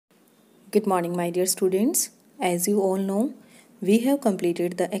Good morning, my dear students. As you all know, we have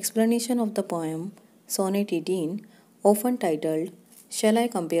completed the explanation of the poem Sonnet 18, often titled Shall I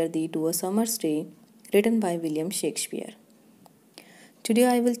Compare Thee to a Summer's Day, written by William Shakespeare. Today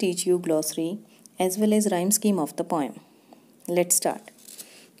I will teach you glossary as well as rhyme scheme of the poem. Let's start.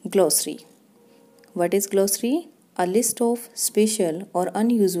 Glossary. What is glossary? A list of special or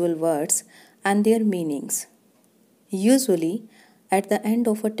unusual words and their meanings, usually at the end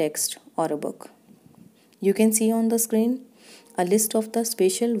of a text or a book. You can see on the screen a list of the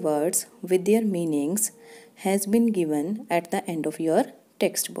special words with their meanings has been given at the end of your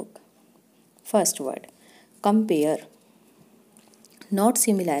textbook. First word, compare. Not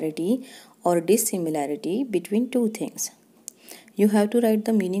similarity or dissimilarity between two things. You have to write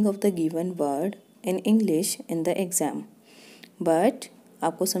the meaning of the given word in English in the exam. But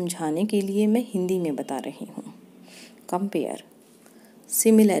आपको समझाने के लिए मैं हिंदी में बता रही हूँ. Compare.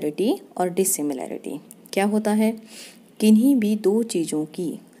 Similarity और डिसिमिलैरिटी क्या होता है? किन्हीं भी दो चीज़ों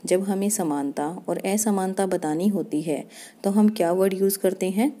की जब हमें समानता और असमानता बतानी होती है तो हम क्या वर्ड यूज़ करते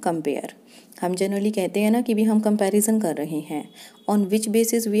हैं? कंपेयर. हम जनरली कहते हैं ना कि भी हम कंपैरिजन कर रहे हैं. On which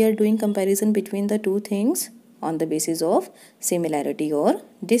basis we are doing comparison between the two things? On the basis of similarity और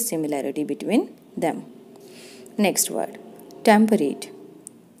dissimilarity between them. Next word, temperate.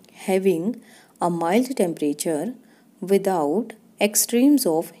 Having a mild temperature without extremes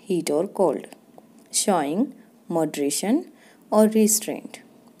of heat or cold, showing moderation or restraint.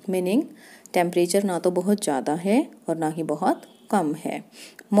 Meaning temperature ना तो बहुत ज़्यादा है और ना ही बहुत कम है,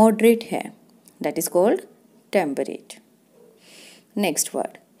 मॉडरेट है. That is called temperate. Next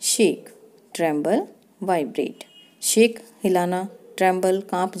word, shake. Tremble, vibrate. Shake हिलाना, ट्रेम्बल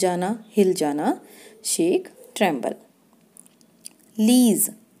कांप जाना, हिल जाना. Shake, tremble. Lease.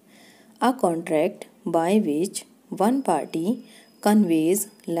 A contract by which one party conveys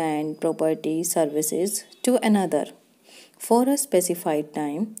land, property, services to another for a specified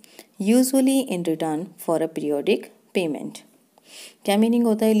time, usually in return for a periodic payment. क्या meaning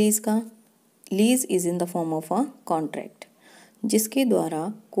होता है lease का? Lease is in the form of a contract, जिसके द्वारा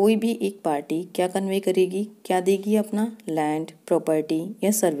कोई भी एक party क्या कन्वे करेगी, क्या देगी? अपना लैंड, प्रॉपर्टी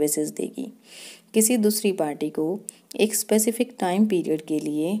या सर्विसेज देगी किसी दूसरी पार्टी को एक स्पेसिफिक टाइम पीरियड के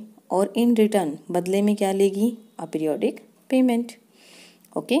लिए, और इन रिटर्न बदले में क्या लेगी? A periodic payment.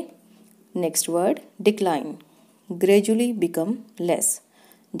 Okay. Next word, decline. Gradually become less.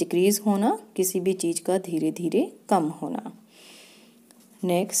 Decrease होना, किसी भी चीज़ का धीरे धीरे कम होना.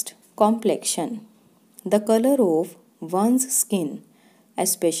 Next, complexion. The colour of once skin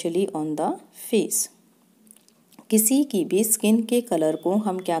especially on the face. किसी की भी स्किन के कलर को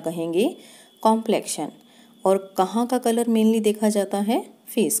हम क्या कहेंगे? कॉम्प्लेक्शन. और कहाँ का कलर मेनली देखा जाता है?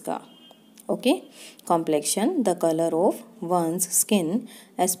 फेस का. Okay. Complexion, the colour of once skin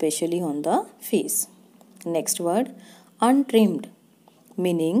especially on the face. Next word, untrimmed.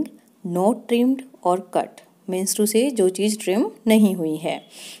 Meaning not trimmed और कट. मीन्स टू से जो चीज़ ट्रिम नहीं हुई है.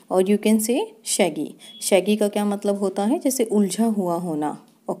 और you can say Shaggy. Shaggy का क्या मतलब होता है? जैसे उलझा हुआ होना.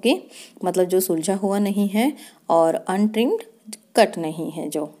 ओके. मतलब जो सुलझा हुआ नहीं है, और अनट्रिम्ड कट नहीं है,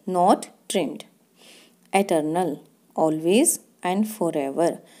 जो not trimmed. Eternal, always and for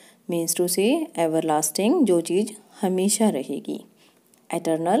ever. Means to से एवरलास्टिंग, जो चीज़ हमेशा रहेगी.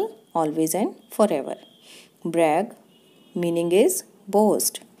 Eternal, always and for ever. Bragg, meaning is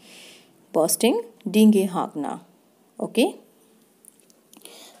boast. Boasting, डींगे हाँकना. Okay.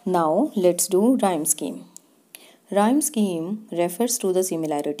 Now let's do rhyme scheme. Rhyme scheme refers to the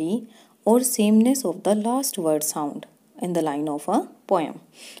similarity or sameness of the last word sound in the line of a poem.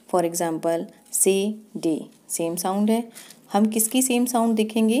 For example, say, day. Same sound है. हम किसकी same sound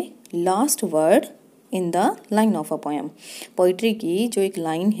देखेंगे? Last word in the line of a poem. Poetry की जो एक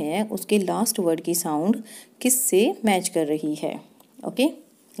line है उसके last word की साउंड किससे मैच कर रही है? Okay.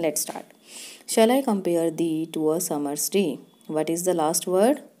 Let's start. Shell I compare the to a summers day. What is the last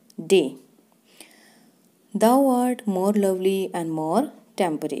word? Day. Thou art more lovely and more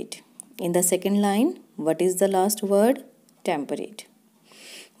temperate. In the second line, what is the last word? Temperate.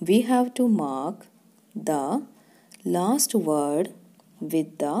 We have to mark the last word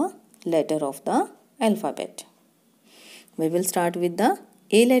with the letter of the alphabet. We will start with the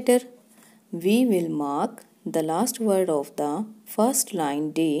A letter. We will mark the last word of the first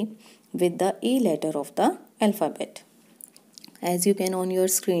line day with the A letter of the alphabet. As you can on your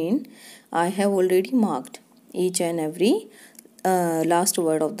screen, I have already marked each and every last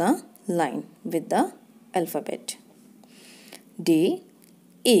word of the line with the alphabet. Day,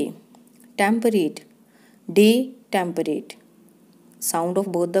 A. Temperate. Day, temperate. Sound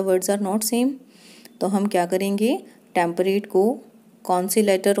of both the words are not same. तो हम क्या करेंगे? Temperate को कौन सी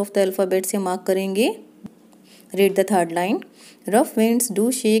letter of the alphabet से mark करेंगे? Read the third line. Rough winds do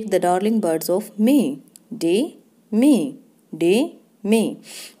shake the darling birds of May. Day, May, day, May.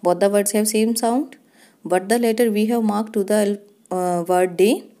 Both the words have same sound. What the letter we have marked to the word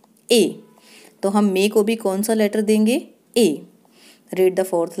day? A. तो हम May को भी कौन सा letter देंगे? A. Read the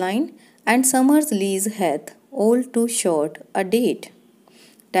fourth line. And summer's lease hath all too short a date.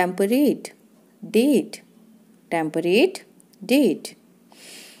 Temperate, date, temperate, date.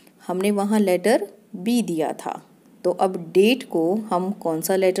 हमने वहाँ letter B दिया था, तो अब डेट को हम कौन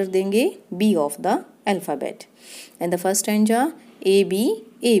सा लेटर देंगे? B of the alphabet. In the first stanza A B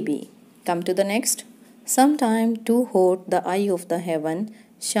A B. Come to the next. Sometime too hot the eye of the heaven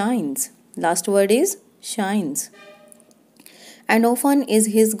shines. Last word is shines. And often is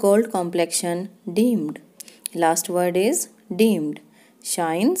his gold complexion dimmed. Last word is dimmed.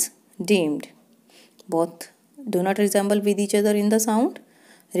 Shines, dimmed. Both do not resemble with each other in the sound.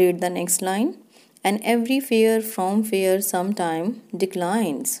 Read the next line. And every fair from fair sometime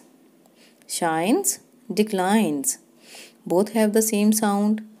declines. Shines, declines. Both have the same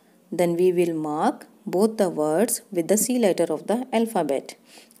sound. Then we will mark both the words with the C letter of the alphabet.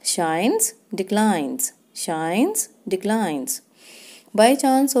 Shines, declines. Shines, declines. By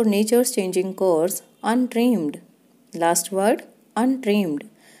chance or nature's changing course, untrimmed. Last word, untrimmed.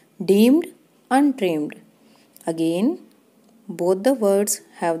 Deemed, untrimmed. Again, both the words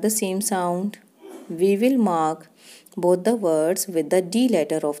have the same sound. We will mark both the words with the D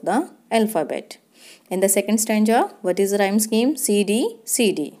letter of the alphabet. In the second stanza, what is the rhyme scheme? C D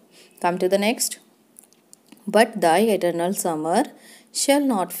C D. Come to the next. But thy eternal summer shall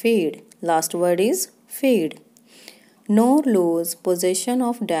not fade. Last word is fade. Nor lose possession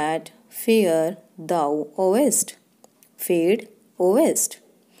of that fair thou owest. Fade, owest.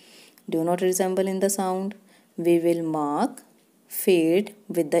 Do not resemble in the sound. We will mark fade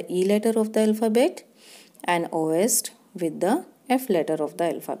with the E letter of the alphabet and owest with the F letter of the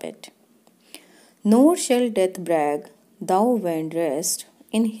alphabet. Nor shall death brag thou wanderest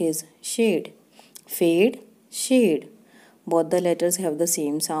in his shade. Fade, shade. Both the letters have the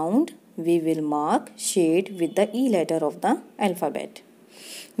same sound. We will mark shade with the E letter of the alphabet.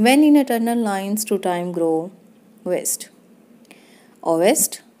 When in eternal lines to time grow west.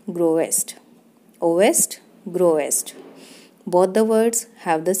 Owest, grow west. Owest, grow west. Both the words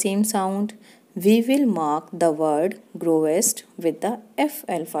have the same sound. We will mark the word grow west with the F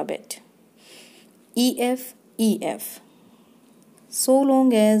alphabet. EF, EF. So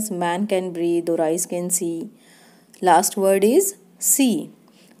long as man can breathe or eyes can see. Last word is C.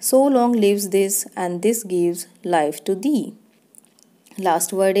 So long lives this and this gives life to thee.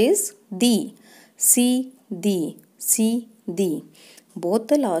 Last word is thee. See, thee, see, thee. Both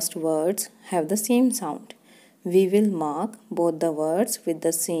the last words have the same sound. We will mark both the words with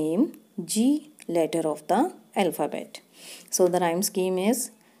the same G letter of the alphabet. So the rhyme scheme is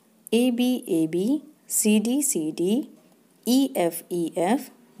AB, AB, CD, CD, EF,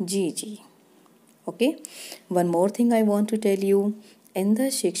 EF, GG. Okay. One more thing I want to tell you. In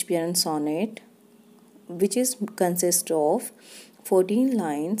the Shakespearean sonnet, which consists of 14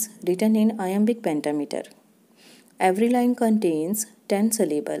 lines written in iambic pentameter, every line contains 10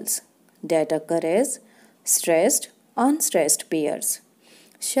 syllables that occur as stressed, unstressed pairs.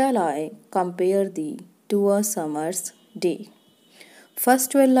 Shall I compare thee to a summer's day?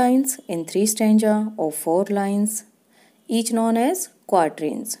 First 12 lines in 3 stanza of 4 lines, each known as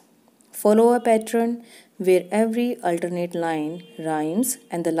quatrains, follow a pattern where every alternate line rhymes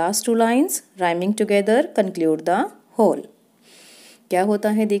and the last 2 lines rhyming together conclude the whole. क्या होता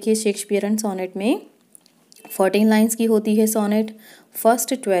है देखिए, Shakespearean sonnet में 14 lines की होती है sonnet.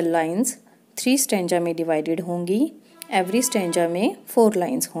 First 12 lines 3 stanza में divided होंगी. एवरी स्टेंजा में 4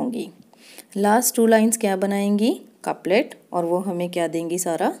 लाइन्स होंगी. लास्ट 2 लाइन्स क्या बनाएंगी? कपलेट, और वो हमें क्या देंगी?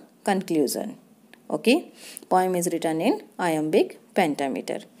 सारा conclusion. Okay. Poem is written in iambic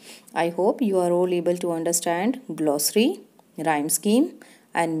pentameter. I hope you are all able to understand glossary, rhyme scheme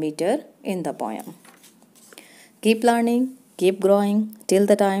and meter in the poem. Keep learning, keep growing till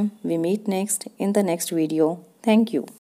the time we meet next in the next video. Thank you.